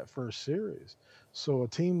win that first series. So a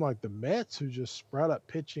team like the Mets, who just sprout up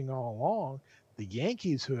pitching all along, the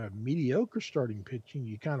Yankees, who have mediocre starting pitching,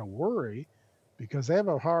 you kind of worry because they have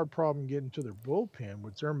a hard problem getting to their bullpen,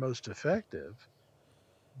 which they're most effective.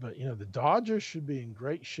 But the Dodgers should be in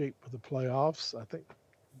great shape for the playoffs. I think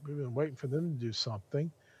we've been waiting for them to do something.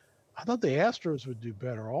 I thought the Astros would do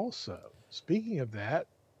better also. Speaking of that,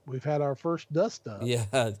 we've had our first dust up.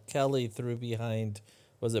 Yeah, Kelly threw behind,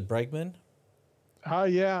 was it Bregman? Oh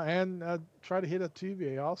yeah, and try to hit a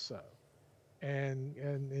TVA also. And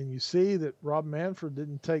you see that Rob Manfred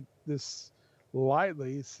didn't take this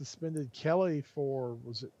lightly. He suspended Kelly for,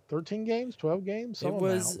 was it 13 games, 12 games? Some It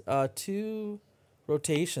was amount. 2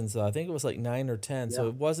 rotations, though. I think it was like 9 or 10. So Yeah.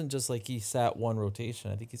 it wasn't just like he sat one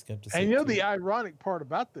rotation. I think he's going to And sit you know 2. the ironic part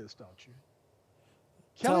about this, don't you?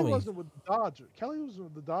 Tell Kelly me. wasn't with the Dodgers. Kelly was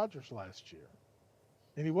with the Dodgers last year.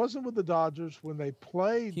 And he wasn't with the Dodgers when they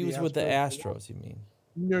played He the was with the Astros. Astros, you mean?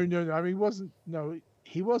 No. I mean,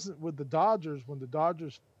 he wasn't with the Dodgers when the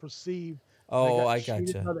Dodgers perceived they Oh, got I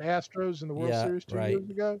cheated gotcha. by the Astros in the World Yeah, Series 2 right. years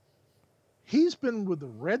ago. He's been with the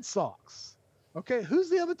Red Sox. Okay, who's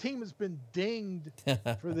the other team that's been dinged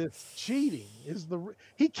for this cheating?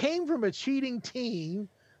 He came from a cheating team,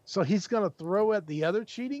 so he's going to throw at the other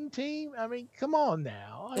cheating team? I mean, come on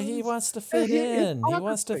now. I mean, He wants to fit in. He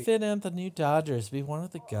wants to hypocrisy. fit in the new Dodgers. Be one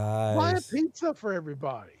of the Buy a guys. pizza for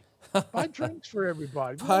everybody. Buy drinks for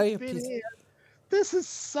everybody. Buy You a fit piece. in. This is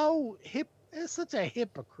so hip. It's such a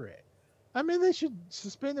hypocrite. I mean, they should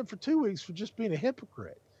suspend him for 2 weeks for just being a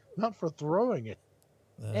hypocrite, not for throwing it.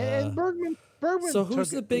 And Bergman So took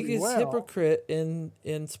who's the it pretty biggest well. hypocrite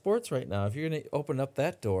in sports right now? If you're going to open up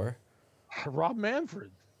that door, Rob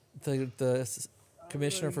Manfred. the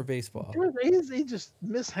commissioner for baseball. He just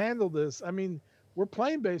mishandled this. I mean, we're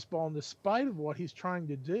playing baseball in despite of what he's trying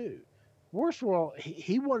to do. Worst of all,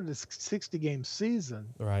 he wanted a 60-game season.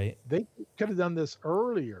 Right. They could have done this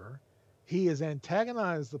earlier. He has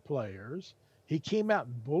antagonized the players. He came out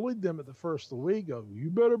and bullied them at the first of the league. Go, you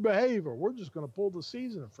better behave, or we're just going to pull the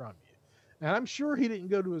season from you. And I'm sure he didn't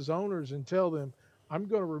go to his owners and tell them, "I'm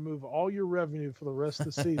going to remove all your revenue for the rest of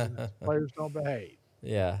the season if the players don't behave."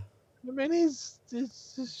 Yeah. I mean, it's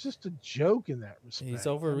just a joke in that He's respect. I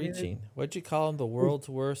mean, overreaching. What'd you call him? The he's, world's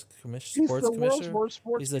worst he's sports the world's commissioner? worst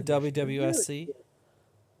sports He's the commissioner. He really WWSC?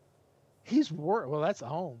 He's well, that's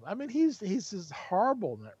home. I mean, he's just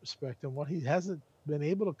horrible in that respect, and what he hasn't been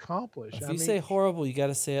able to accomplish. If I you mean, say horrible, you got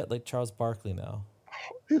to say it like Charles Barkley now.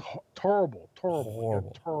 terrible,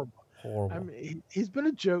 Horrible. terrible. I Horrible. mean, he's been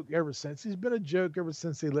a joke ever since. He's been a joke ever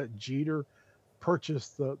since they let Jeter purchase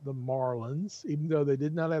the Marlins, even though they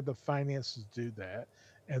did not have the finances to do that.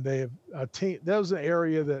 And they have a team. That was an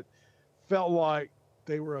area that felt like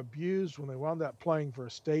they were abused when they wound up playing for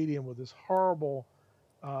a stadium with this horrible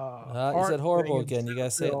You art said horrible thing in again. You got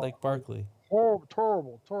to say it center like Barkley. Horrible,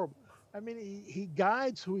 terrible, terrible. I mean, he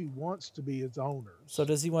guides who he wants to be his So owners.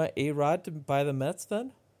 does he want A-Rod to buy the Mets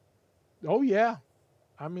then? Oh yeah,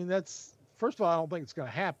 I mean that's first of all, I don't think it's going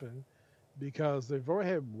to happen because they've already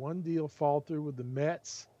had one deal fall through with the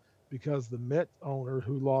Mets because the Met owner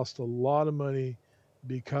who lost a lot of money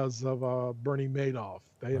because of Bernie Madoff.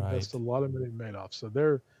 They Right. invested a lot of money in Madoff, so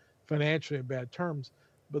they're financially in bad terms.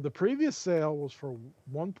 But the previous sale was for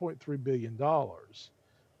 $1.3 billion.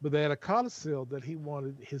 But they had a codicil that he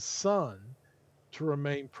wanted his son to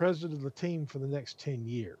remain president of the team for the next 10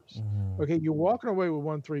 years. Hmm. Okay, you're walking away with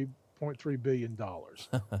 $1.3 billion.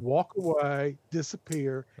 Walk away,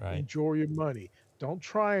 disappear, Right. enjoy your money. Don't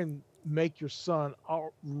try and make your son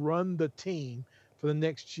run the team for the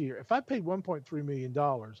next year. If I paid $1.3 million,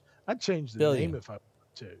 I'd change the name Billion. if I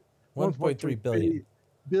want to. 1.3 $1.3 billion.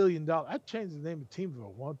 billion. I'd change the name of the team if I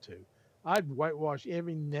want to. I'd whitewash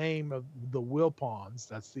every name of the Wilpons,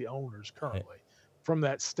 that's the owners Right. currently, from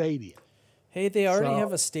that stadium. Hey, they already So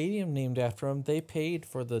have a stadium named after him. They paid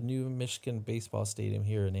for the new Michigan baseball stadium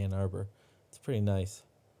here in Ann Arbor. It's pretty nice.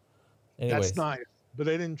 that's Anyways, nice. But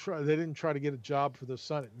they didn't try. They didn't try to get a job for their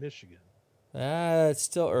son at Michigan, it's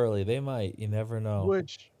still early. They might. You never know.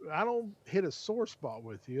 which I don't hit a sore spot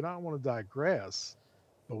with you, and I don't want to digress.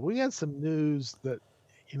 But we had some news that,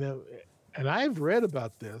 you know, and I've read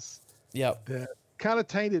about this Yep. that kind of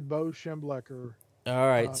tainted Bo Schembechler. All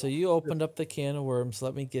right. Uh, So you opened up the can of worms.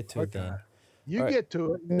 Let me get to it okay, then. you All right. get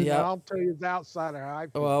to it, and Yep. I'll tell you the outsider how I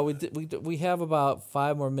feel Well, about it. we have about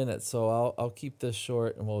 5 more minutes, so I'll keep this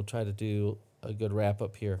short, and we'll try to do a good wrap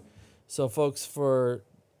up here. So, folks,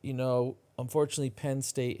 unfortunately, Penn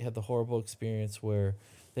State had the horrible experience where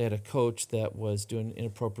they had a coach that was doing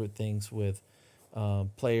inappropriate things with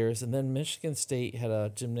players, and then Michigan State had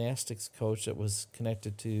a gymnastics coach that was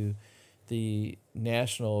connected to the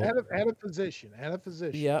national. At a position, at a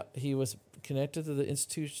position. Yeah, he was connected to the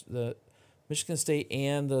institution, the Michigan State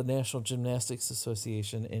and the National Gymnastics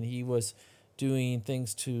Association, and he was doing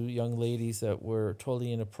things to young ladies that were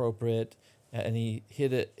totally inappropriate, and he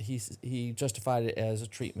hid it. He justified it as a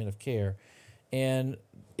treatment of care, and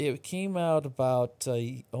it came out about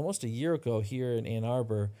almost a year ago here in Ann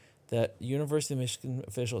Arbor that University of Michigan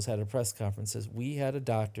officials had a press conference. Says we had a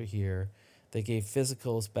doctor here. They gave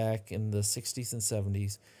physicals back in the 60s and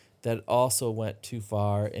 70s that also went too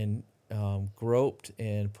far and groped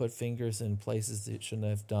and put fingers in places that it shouldn't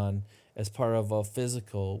have done as part of a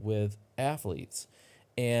physical with athletes.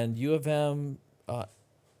 And U of M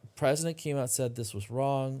president came out and said this was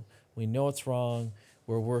wrong. We know it's wrong.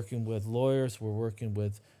 We're working with lawyers. We're working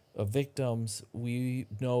with victims. We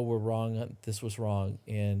know we're wrong. This was wrong.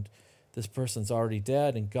 And this person's already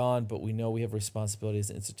dead and gone, but we know we have responsibility as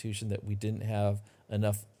an institution that we didn't have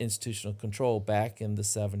enough institutional control back in the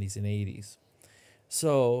 70s and 80s.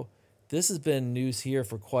 So this has been news here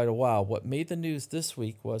for quite a while. What made the news this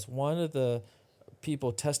week was one of the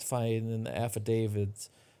people testifying in the affidavits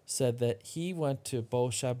said that he went to Bo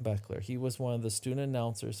Schembechler. He was one of the student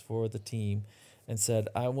announcers for the team and said,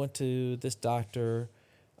 I went to this doctor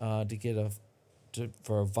to get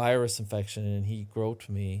for a virus infection, and he groped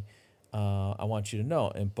me. I want you to know.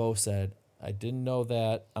 And Bo said, I didn't know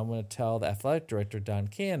that. I'm going to tell the athletic director, Don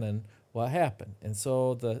Cannon, what happened. And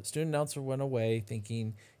so the student announcer went away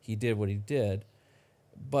thinking he did what he did,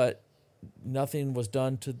 but nothing was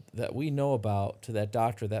done to that we know about to that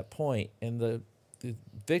doctor at that point. And the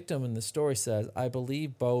victim in the story says, I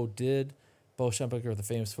believe Bo Schembechler, the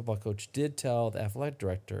famous football coach, did tell the athletic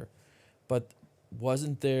director, but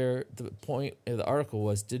wasn't there, the point of the article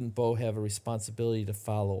was, didn't Bo have a responsibility to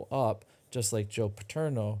follow up, just like Joe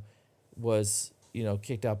Paterno was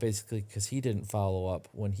kicked out basically because he didn't follow up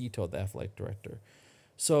when he told the athletic director.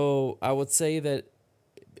 So I would say that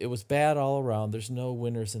it was bad all around. There's no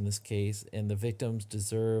winners in this case, and the victims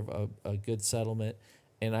deserve a good settlement.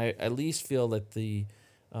 And I at least feel that the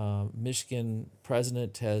Michigan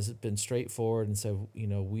president has been straightforward and said,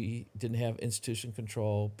 we didn't have institution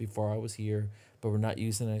control before I was here, but we're not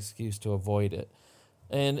using an excuse to avoid it.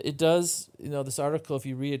 And it does, this article, if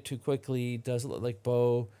you read it too quickly, does look like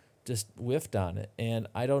Bo just whiffed on it. And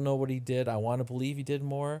I don't know what he did. I want to believe he did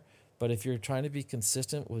more. But if you're trying to be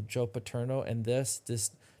consistent with Joe Paterno and this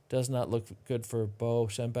does not look good for Bo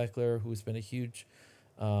Schembechler, who's been a huge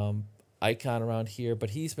icon around here. But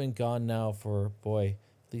he's been gone now for, at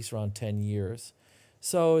least around 10 years.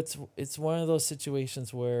 So it's one of those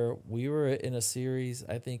situations where we were in a series,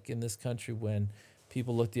 I think, in this country when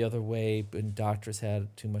people looked the other way and doctors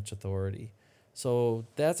had too much authority. So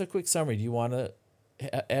that's a quick summary. Do you want to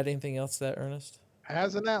add anything else to that, Ernest?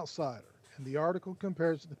 As an outsider, and the article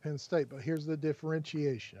compares it to Penn State, but here's the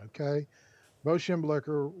differentiation, okay? Bo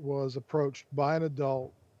Schembechler was approached by an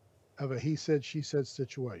adult of a he said, she said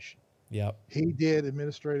situation. Yep. He did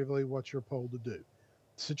administratively what you're told to do.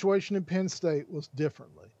 The situation in Penn State was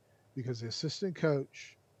differently because the assistant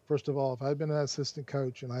coach, first of all, if I'd been an assistant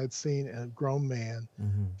coach and I had seen a grown man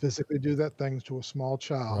physically do that thing to a small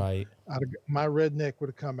child, Right. my redneck would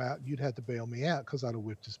have come out. You'd have to bail me out because I'd have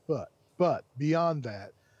whipped his butt. But beyond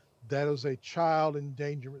that, that is a child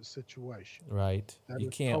endangerment situation. Right. That You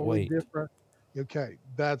is can't totally wait. different. Okay,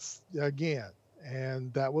 that's again,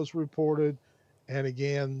 and that was reported, and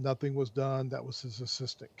again, nothing was done. That was his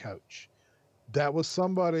assistant coach. That was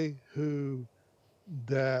somebody who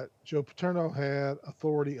that Joe Paterno had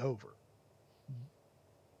authority over.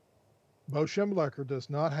 Bo Schembechler does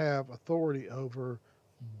not have authority over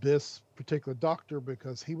this particular doctor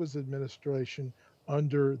because he was administration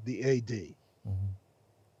under the AD. Mm-hmm.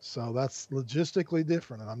 So that's logistically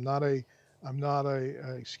different. And I'm not a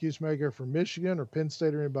excuse maker for Michigan or Penn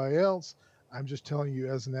State or anybody else. I'm just telling you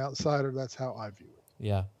as an outsider, that's how I view it.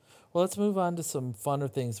 Yeah. Well, let's move on to some funner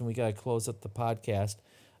things, and we got to close up the podcast.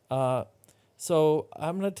 So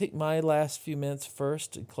I'm going to take my last few minutes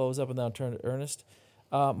first and close up, and then I'll turn to Ernest.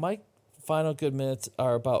 My final good minutes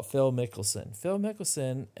are about Phil Mickelson. Phil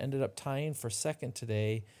Mickelson ended up tying for second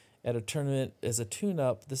today at a tournament as a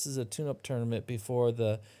tune-up. This is a tune-up tournament before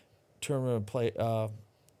the tournament play. I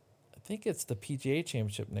think it's the PGA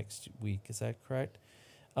Championship next week. Is that correct?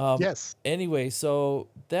 Yes. Anyway, so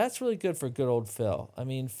that's really good for good old Phil. I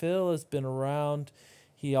mean, Phil has been around.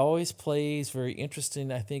 He always plays very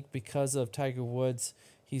interesting. I think because of Tiger Woods,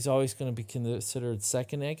 he's always going to be considered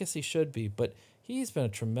second. I guess he should be, but he's been a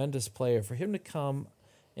tremendous player. For him to come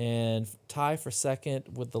and tie for second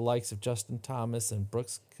with the likes of Justin Thomas and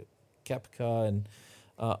Brooks Koepka and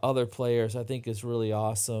other players, I think is really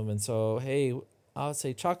awesome. And so, hey, I would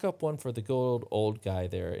say chalk up one for the good old guy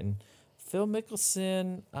there. And Phil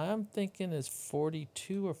Mickelson, I'm thinking is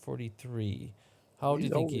 42 or 43. How do you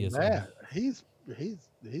think he is? That. He's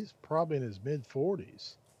probably in his mid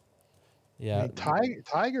 40s. Yeah. I mean,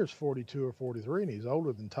 Tiger's 42 or 43, and he's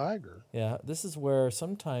older than Tiger. Yeah, this is where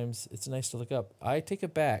sometimes it's nice to look up. I take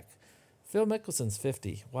it back. Phil Mickelson's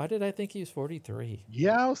 50. Why did I think he was 43?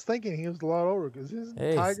 Yeah, I was thinking he was a lot older because isn't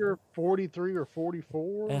Tiger 43 or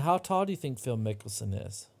 44? And how tall do you think Phil Mickelson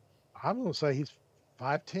is? I'm going to say he's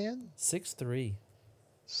 5'10". 6'3".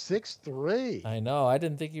 6'3". I know. I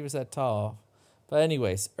didn't think he was that tall. But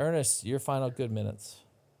anyways, Ernest, your final good minutes.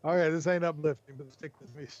 Okay, this ain't uplifting, but stick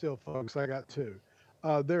with me still, folks. I got two.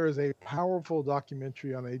 There is a powerful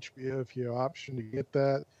documentary on HBO if you have option to get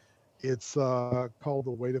that. It's called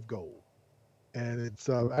The Weight of Gold. And it's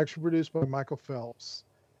actually produced by Michael Phelps.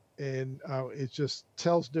 And it just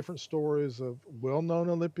tells different stories of well-known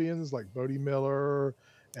Olympians like Bodie Miller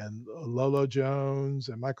and Lolo Jones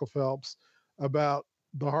and Michael Phelps about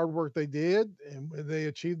the hard work they did and when they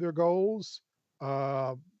achieved their goals,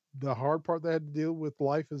 the hard part they had to deal with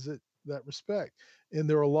life is that respect. And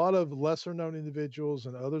there are a lot of lesser known individuals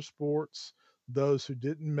in other sports, those who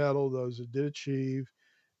didn't medal, those who did achieve.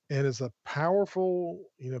 And it's a powerful,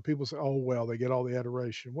 people say, oh, well, they get all the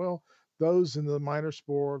adoration. Well, those in the minor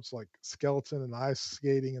sports like skeleton and ice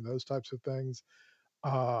skating and those types of things,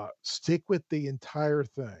 stick with the entire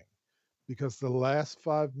thing because the last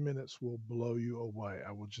 5 minutes will blow you away.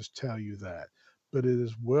 I will just tell you that. But it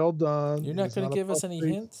is well done. You're not going to give us any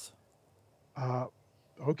hints?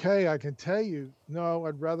 Okay, I can tell you. No,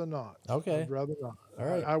 I'd rather not. Okay. I'd rather not. All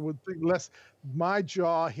right. I would think less. My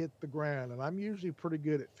jaw hit the ground, and I'm usually pretty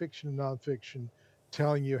good at fiction and nonfiction,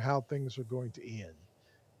 telling you how things are going to end.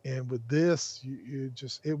 And with this, you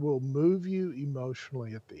just it will move you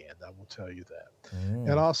emotionally at the end. I will tell you that.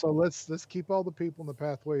 And Mm. also, let's keep all the people in the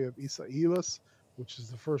pathway of Isaias, which is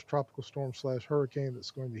the first tropical storm slash hurricane that's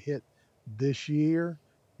going to hit this year.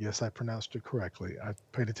 Yes, I pronounced it correctly. I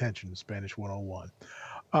paid attention in Spanish 101.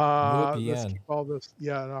 Muy Let's keep bien. all this,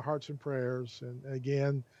 yeah, in our hearts and prayers. And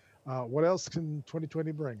again, what else can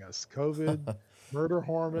 2020 bring us? COVID, Murder murder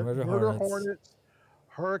Hornets. hornets,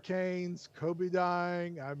 hurricanes, Kobe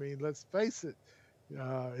dying. I mean, let's face it,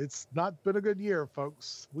 it's not been a good year,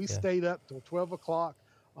 folks. We Yeah. stayed up till 12 o'clock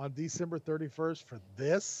on December 31st for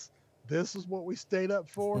this. This is what we stayed up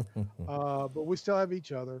for, but we still have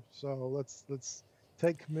each other. So let's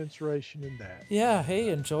take commensuration in that. Yeah, hey,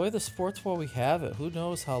 enjoy the sports while we have it. Who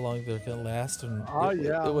knows how long they're gonna last? And Oh it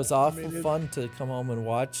yeah, was I awful mean fun to come home and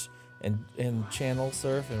watch and channel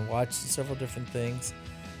surf and watch several different things.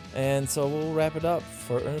 And so we'll wrap it up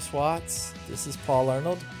for Ernest Watts. This is Paul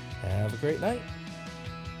Arnold. Have a great night.